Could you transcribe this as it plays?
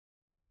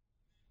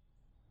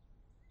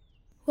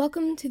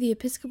Welcome to the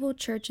Episcopal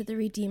Church of the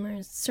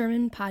Redeemer's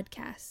Sermon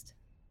Podcast.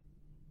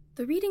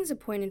 The readings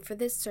appointed for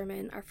this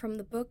sermon are from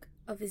the book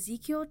of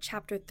Ezekiel,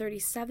 chapter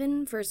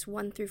 37, verse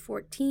 1 through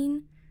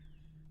 14,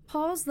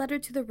 Paul's letter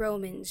to the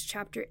Romans,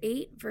 chapter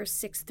 8, verse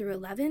 6 through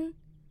 11,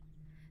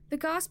 the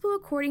Gospel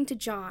according to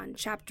John,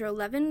 chapter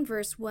 11,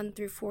 verse 1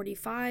 through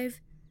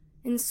 45,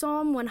 and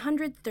Psalm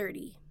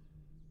 130.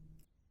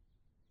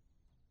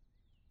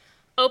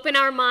 Open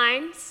our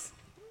minds,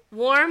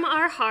 warm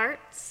our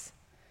hearts,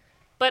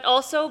 but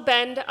also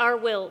bend our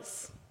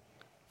wills,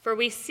 for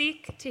we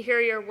seek to hear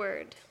your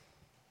word.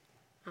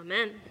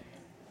 Amen.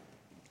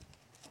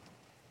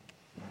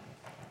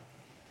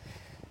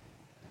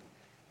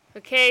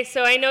 Okay,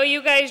 so I know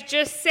you guys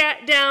just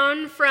sat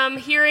down from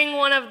hearing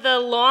one of the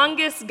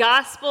longest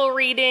gospel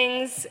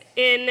readings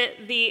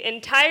in the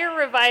entire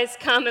Revised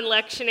Common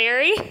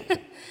Lectionary,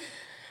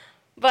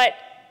 but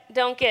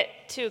don't get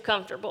too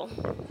comfortable.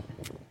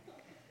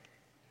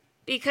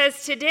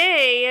 Because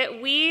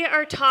today we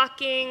are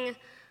talking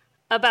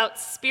about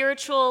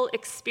spiritual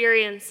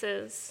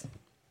experiences.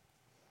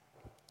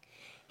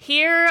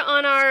 Here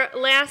on our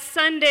last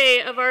Sunday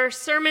of our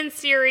sermon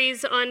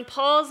series on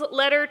Paul's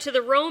letter to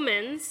the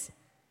Romans,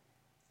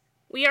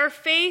 we are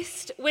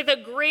faced with a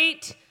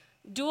great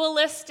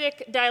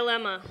dualistic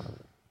dilemma.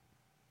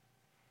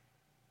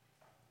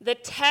 The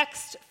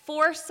text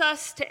forces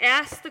us to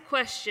ask the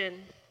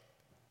question,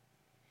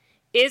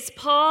 is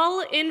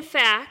Paul, in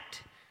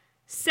fact,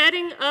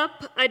 setting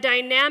up a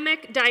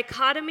dynamic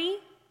dichotomy?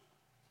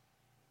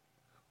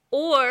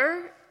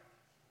 Or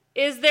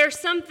is there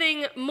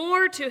something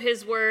more to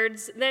his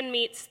words than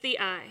meets the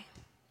eye?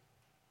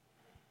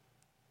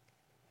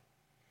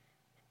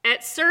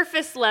 At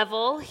surface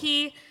level,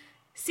 he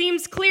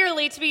seems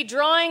clearly to be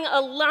drawing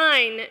a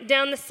line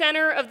down the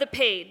center of the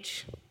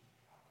page.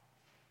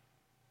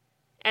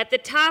 At the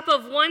top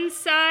of one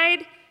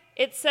side,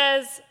 it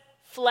says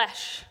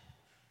flesh.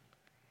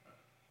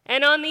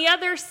 And on the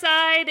other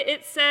side,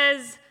 it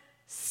says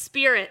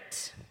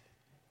spirit.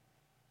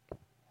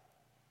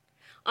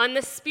 On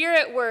the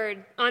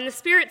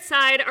spirit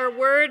side are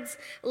words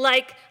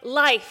like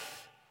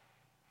life,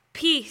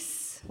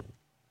 peace,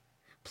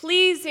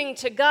 pleasing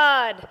to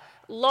God,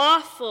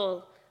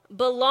 lawful,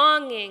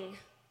 belonging,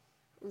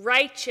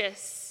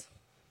 righteous.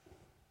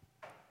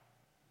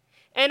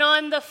 And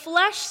on the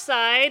flesh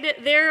side,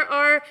 there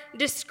are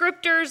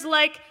descriptors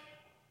like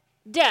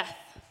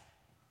death,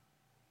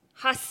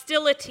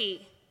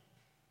 hostility,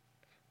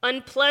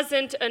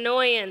 unpleasant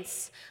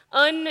annoyance,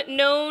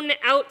 unknown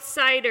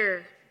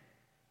outsider,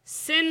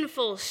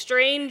 sinful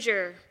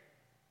stranger,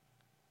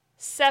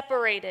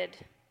 separated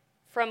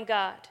from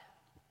God.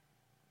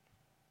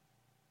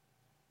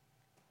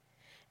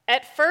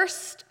 At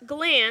first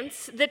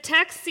glance, the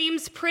text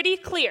seems pretty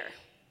clear.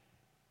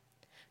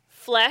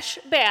 Flesh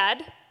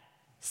bad,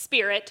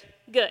 spirit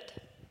good.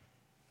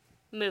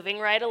 Moving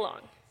right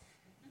along.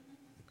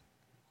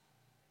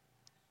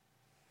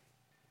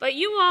 But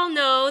you all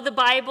know the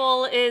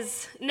Bible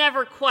is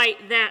never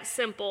quite that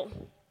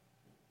simple.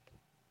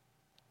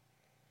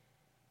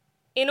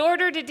 In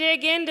order to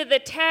dig into the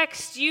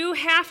text, you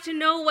have to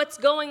know what's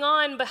going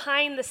on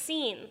behind the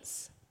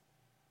scenes.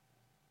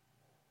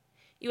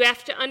 You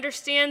have to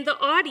understand the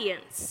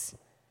audience,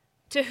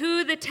 to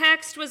who the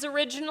text was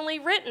originally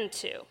written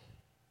to.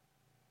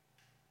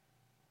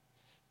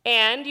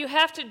 And you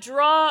have to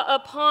draw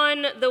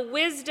upon the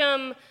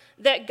wisdom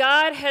that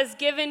God has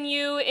given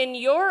you in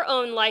your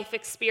own life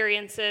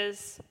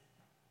experiences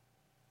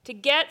to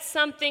get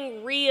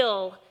something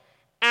real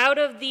out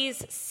of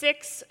these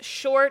 6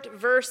 short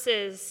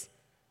verses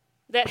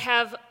that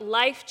have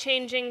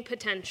life-changing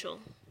potential.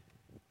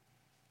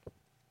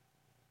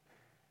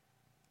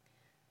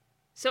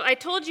 So I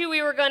told you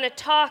we were going to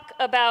talk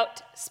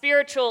about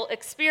spiritual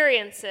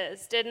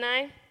experiences, didn't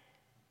I?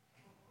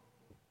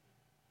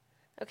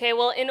 Okay,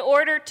 well, in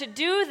order to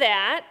do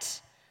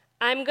that,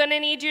 I'm going to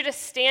need you to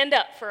stand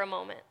up for a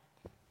moment.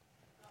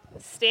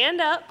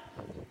 Stand up.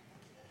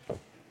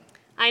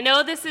 I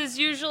know this is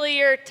usually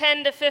your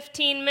 10 to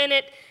 15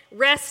 minute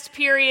rest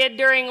period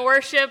during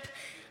worship,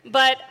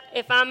 but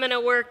if I'm going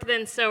to work,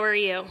 then so are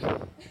you.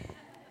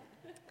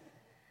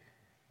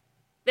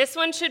 This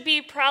one should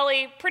be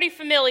probably pretty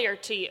familiar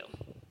to you,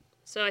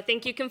 so I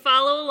think you can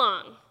follow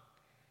along.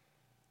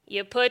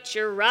 You put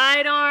your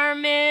right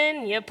arm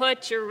in, you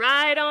put your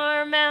right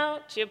arm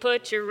out, you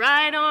put your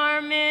right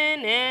arm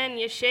in, and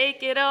you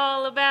shake it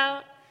all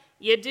about.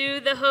 You do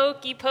the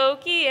hokey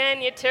pokey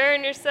and you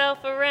turn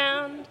yourself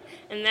around,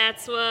 and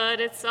that's what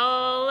it's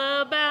all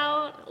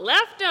about.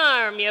 Left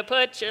arm, you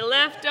put your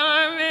left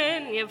arm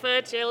in, you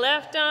put your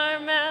left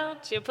arm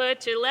out, you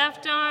put your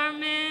left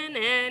arm in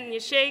and you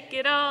shake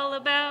it all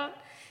about.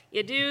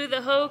 You do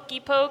the hokey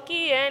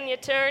pokey and you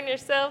turn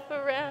yourself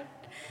around,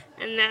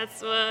 and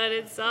that's what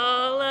it's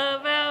all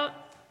about.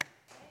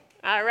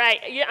 All right,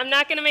 I'm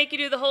not going to make you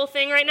do the whole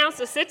thing right now,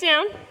 so sit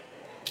down.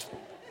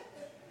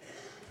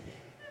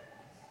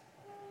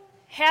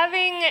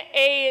 Having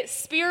a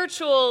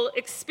spiritual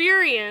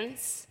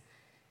experience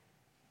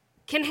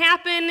can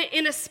happen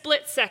in a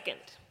split second.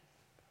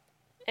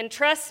 And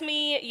trust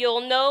me,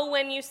 you'll know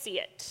when you see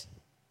it,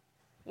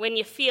 when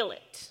you feel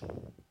it.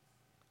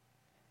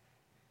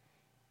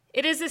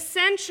 It is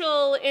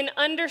essential in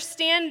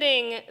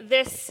understanding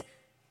this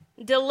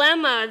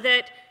dilemma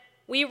that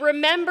we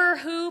remember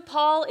who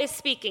Paul is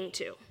speaking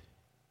to.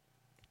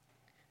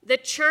 The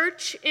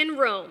church in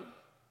Rome,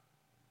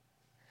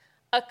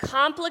 a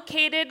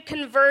complicated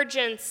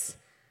convergence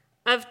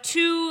of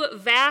two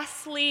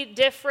vastly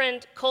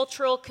different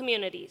cultural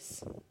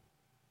communities,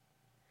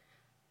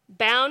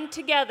 bound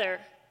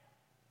together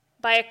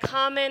by a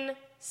common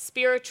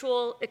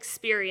spiritual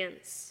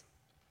experience.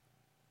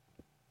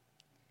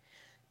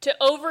 To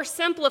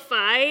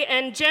oversimplify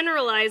and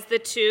generalize the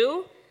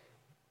two,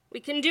 we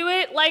can do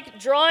it like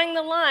drawing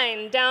the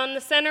line down the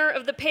center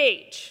of the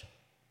page.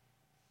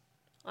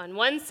 On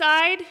one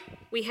side,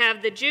 we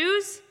have the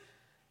Jews.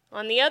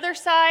 On the other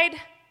side,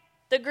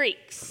 the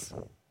Greeks.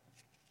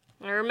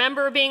 I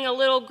remember being a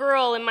little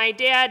girl and my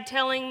dad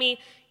telling me,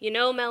 "You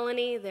know,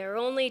 Melanie, there are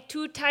only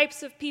two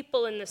types of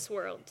people in this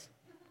world.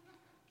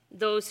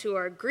 Those who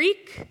are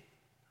Greek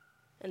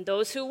and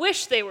those who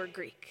wish they were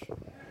Greek."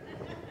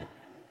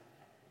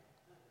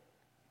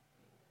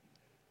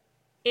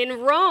 In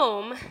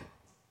Rome,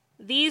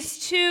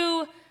 these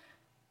two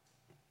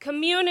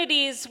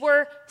communities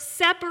were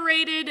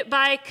separated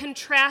by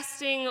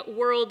contrasting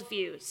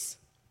worldviews.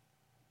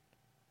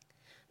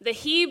 The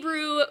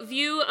Hebrew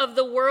view of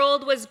the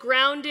world was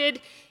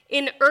grounded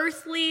in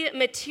earthly,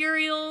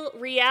 material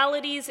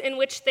realities in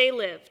which they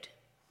lived.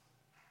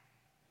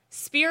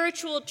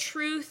 Spiritual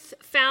truth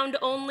found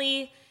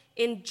only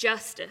in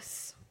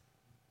justice.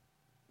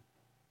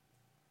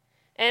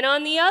 And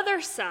on the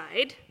other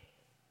side,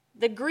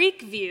 the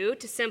Greek view,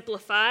 to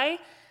simplify,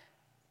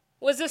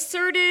 was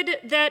asserted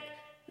that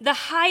the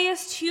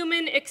highest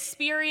human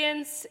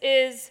experience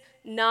is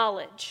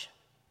knowledge,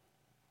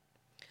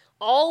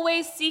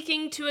 always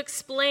seeking to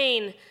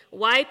explain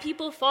why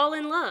people fall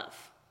in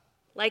love,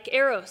 like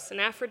Aeros and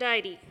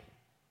Aphrodite,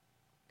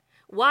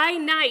 why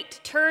night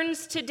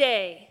turns to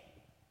day,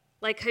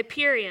 like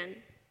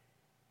Hyperion,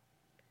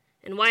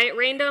 and why it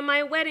rained on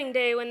my wedding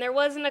day when there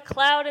wasn't a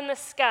cloud in the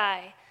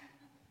sky.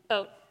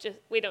 Oh,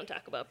 we don't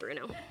talk about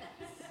Bruno.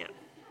 Yeah.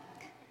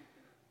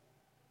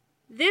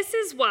 This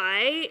is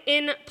why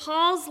in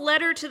Paul's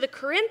letter to the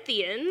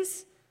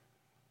Corinthians,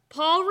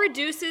 Paul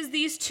reduces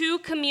these two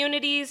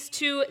communities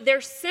to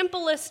their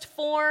simplest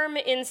form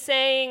in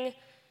saying,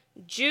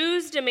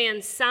 Jews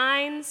demand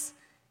signs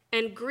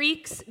and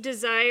Greeks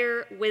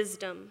desire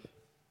wisdom.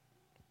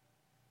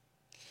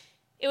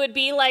 It would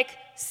be like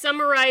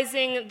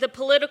summarizing the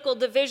political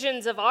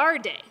divisions of our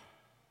day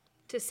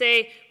to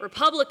say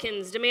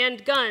Republicans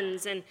demand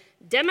guns and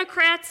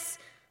Democrats,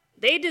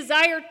 they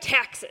desire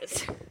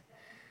taxes.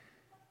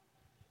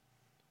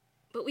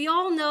 But we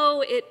all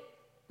know it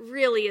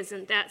really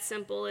isn't that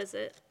simple, is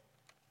it?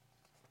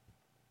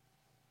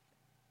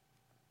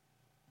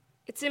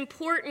 It's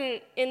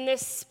important in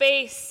this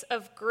space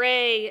of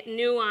gray,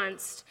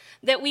 nuanced,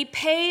 that we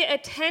pay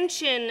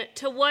attention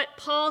to what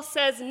Paul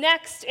says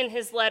next in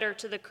his letter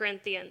to the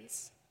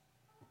Corinthians.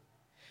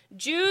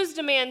 Jews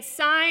demand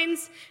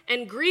signs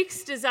and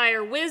Greeks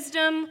desire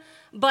wisdom,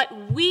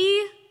 but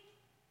we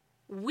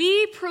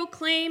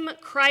proclaim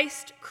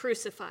Christ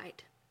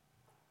crucified,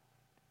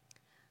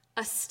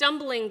 a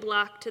stumbling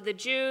block to the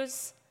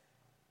Jews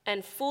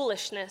and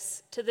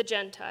foolishness to the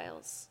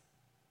Gentiles.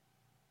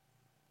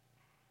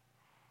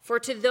 For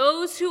to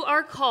those who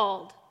are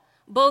called,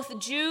 both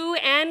Jew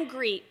and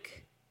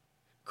Greek,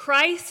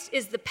 Christ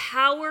is the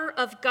power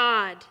of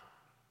God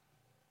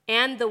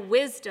and the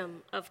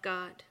wisdom of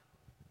God.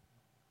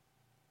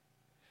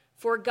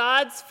 For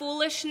God's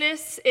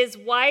foolishness is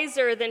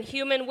wiser than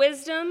human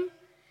wisdom,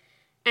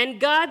 and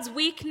God's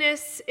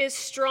weakness is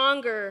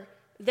stronger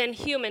than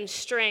human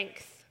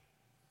strength.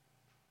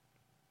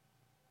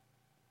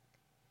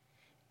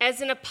 As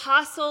an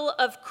apostle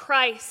of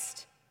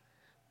Christ,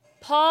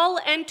 Paul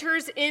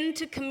enters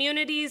into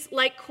communities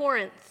like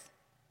Corinth,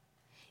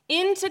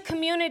 into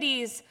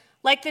communities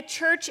like the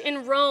church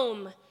in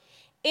Rome,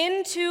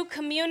 into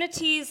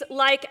communities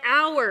like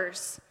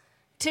ours,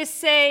 to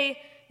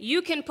say,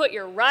 you can put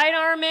your right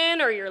arm in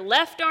or your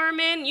left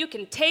arm in, you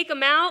can take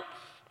them out,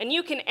 and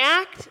you can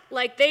act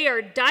like they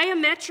are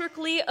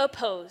diametrically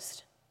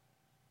opposed.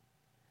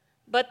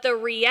 But the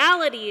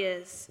reality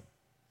is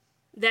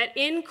that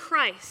in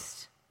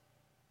Christ,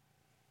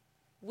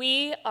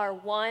 we are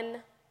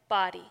one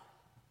body.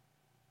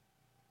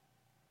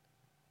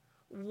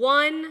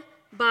 One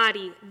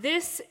body.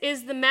 This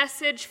is the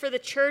message for the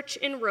church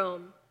in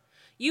Rome.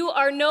 You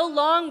are no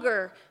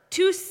longer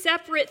two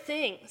separate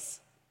things,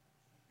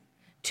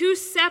 two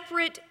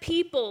separate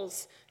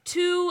peoples,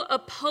 two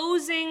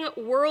opposing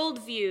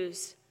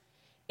worldviews.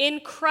 In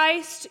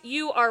Christ,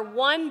 you are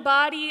one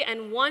body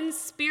and one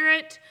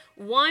spirit,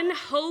 one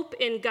hope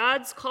in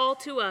God's call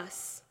to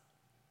us.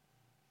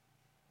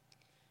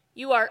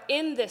 You are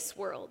in this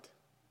world,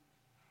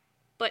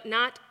 but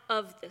not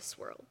of this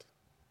world.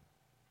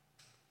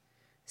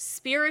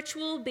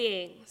 Spiritual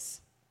beings,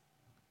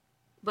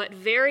 but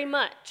very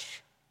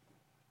much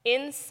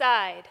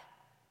inside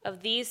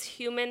of these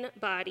human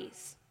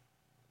bodies.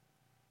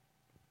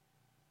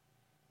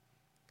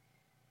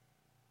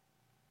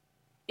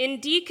 In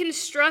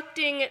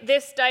deconstructing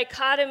this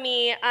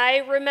dichotomy, I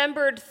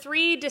remembered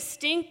 3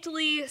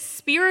 distinctly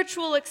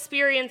spiritual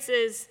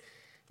experiences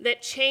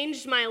that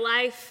changed my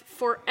life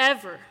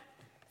forever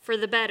for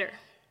the better.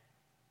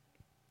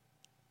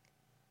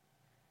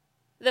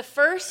 The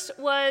first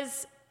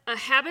was a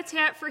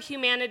Habitat for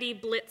Humanity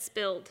blitz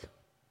build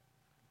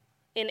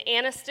in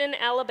Anniston,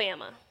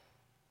 Alabama.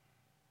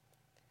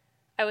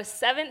 I was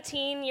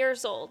 17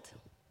 years old.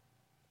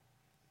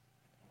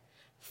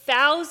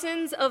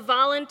 Thousands of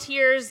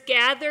volunteers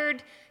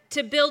gathered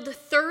to build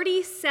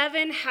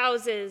 37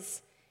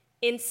 houses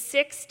in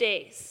 6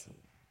 days.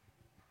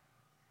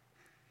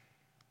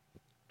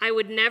 I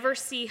would never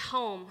see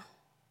home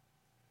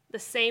the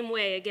same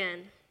way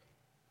again.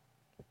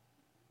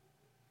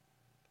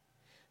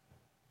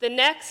 The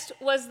next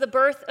was the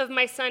birth of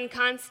my son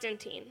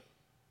Constantine,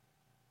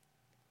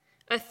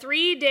 a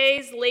 3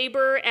 days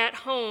labor at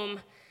home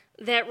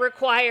that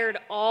required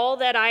all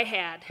that I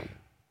had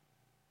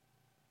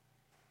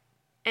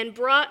and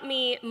brought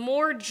me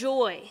more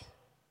joy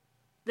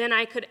than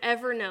I could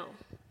ever know.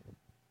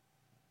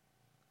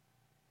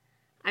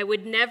 I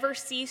would never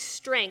see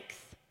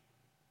strength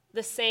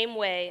the same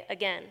way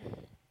again.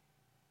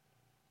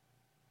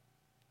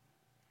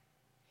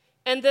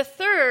 And the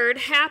third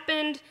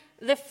happened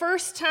the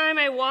first time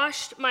I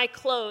washed my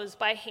clothes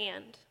by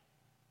hand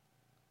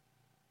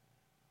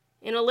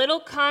in a little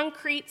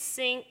concrete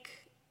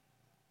sink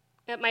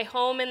at my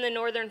home in the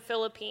northern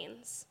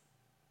Philippines.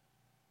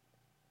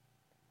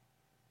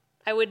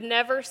 I would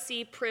never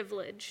see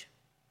privilege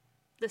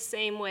the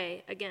same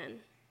way again.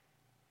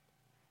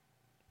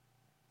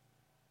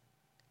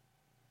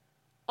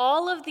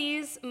 All of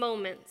these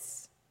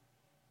moments,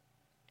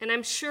 and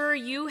I'm sure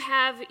you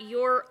have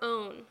your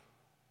own,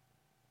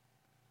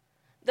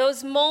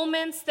 those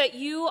moments that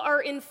you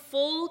are in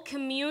full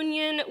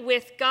communion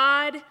with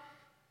God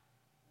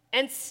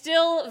and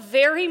still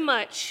very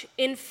much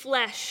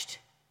enfleshed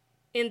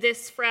in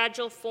this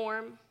fragile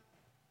form.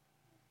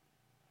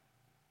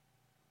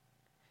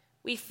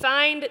 We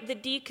find the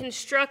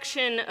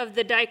deconstruction of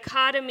the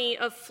dichotomy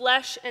of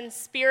flesh and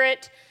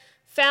spirit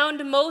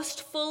found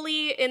most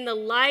fully in the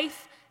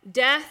life,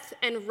 death,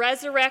 and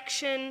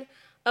resurrection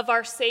of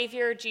our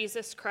Savior,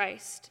 Jesus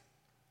Christ.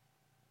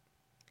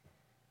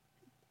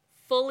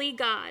 Fully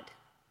God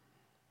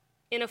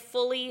in a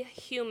fully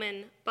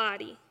human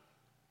body.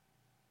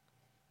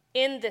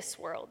 In this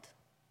world,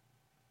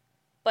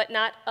 but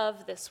not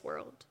of this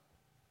world.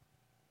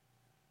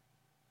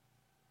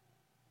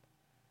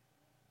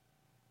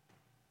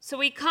 So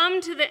we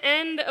come to the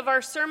end of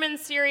our sermon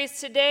series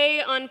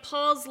today on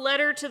Paul's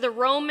letter to the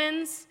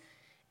Romans,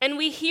 and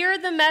we hear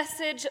the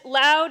message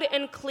loud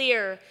and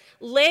clear: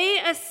 lay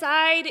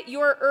aside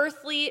your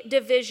earthly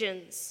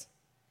divisions,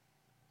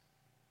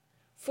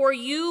 for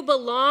you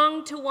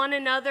belong to one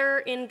another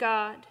in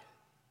God.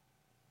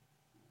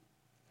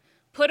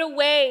 Put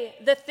away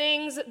the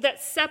things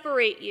that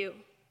separate you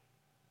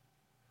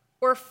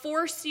or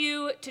force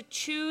you to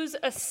choose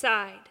a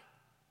side.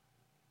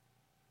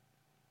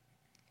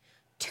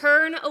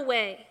 Turn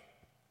away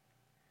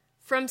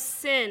from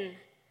sin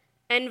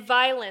and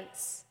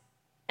violence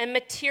and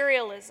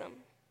materialism,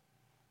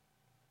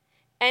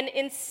 and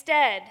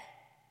instead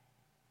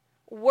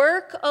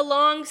work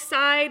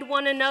alongside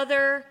one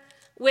another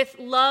with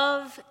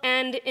love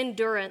and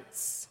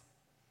endurance.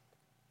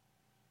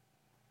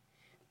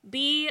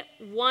 Be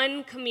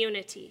one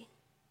community,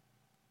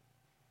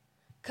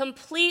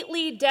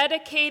 completely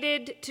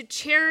dedicated to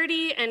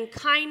charity and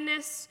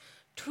kindness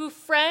to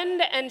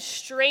friend and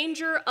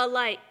stranger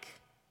alike.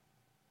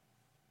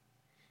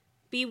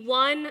 Be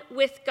one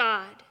with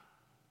God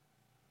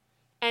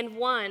and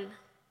one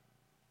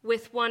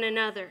with one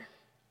another.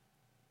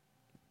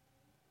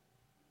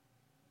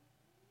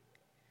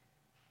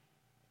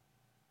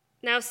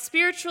 Now,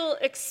 spiritual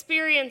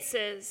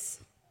experiences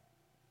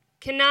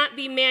cannot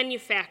be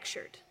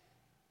manufactured.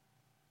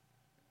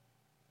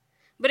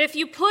 But if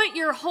you put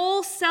your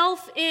whole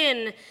self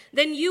in,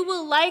 then you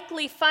will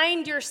likely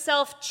find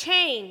yourself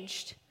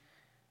changed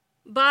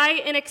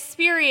by an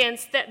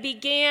experience that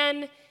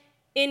began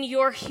in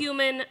your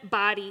human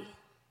body.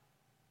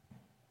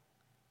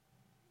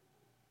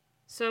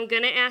 So I'm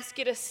going to ask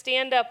you to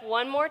stand up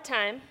one more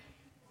time.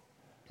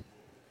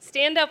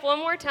 Stand up one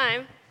more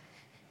time.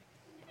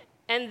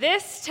 And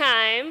this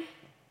time,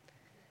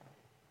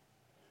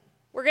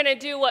 we're going to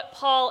do what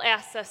Paul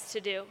asks us to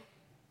do.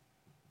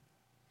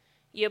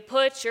 You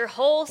put your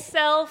whole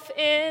self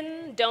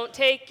in, don't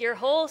take your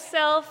whole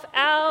self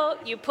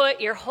out. You put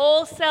your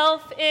whole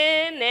self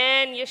in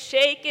and you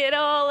shake it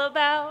all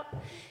about.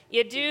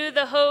 You do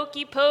the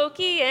hokey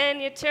pokey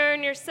and you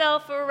turn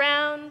yourself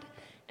around.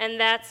 And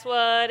that's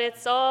what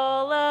it's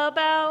all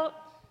about.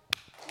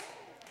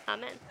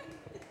 Amen.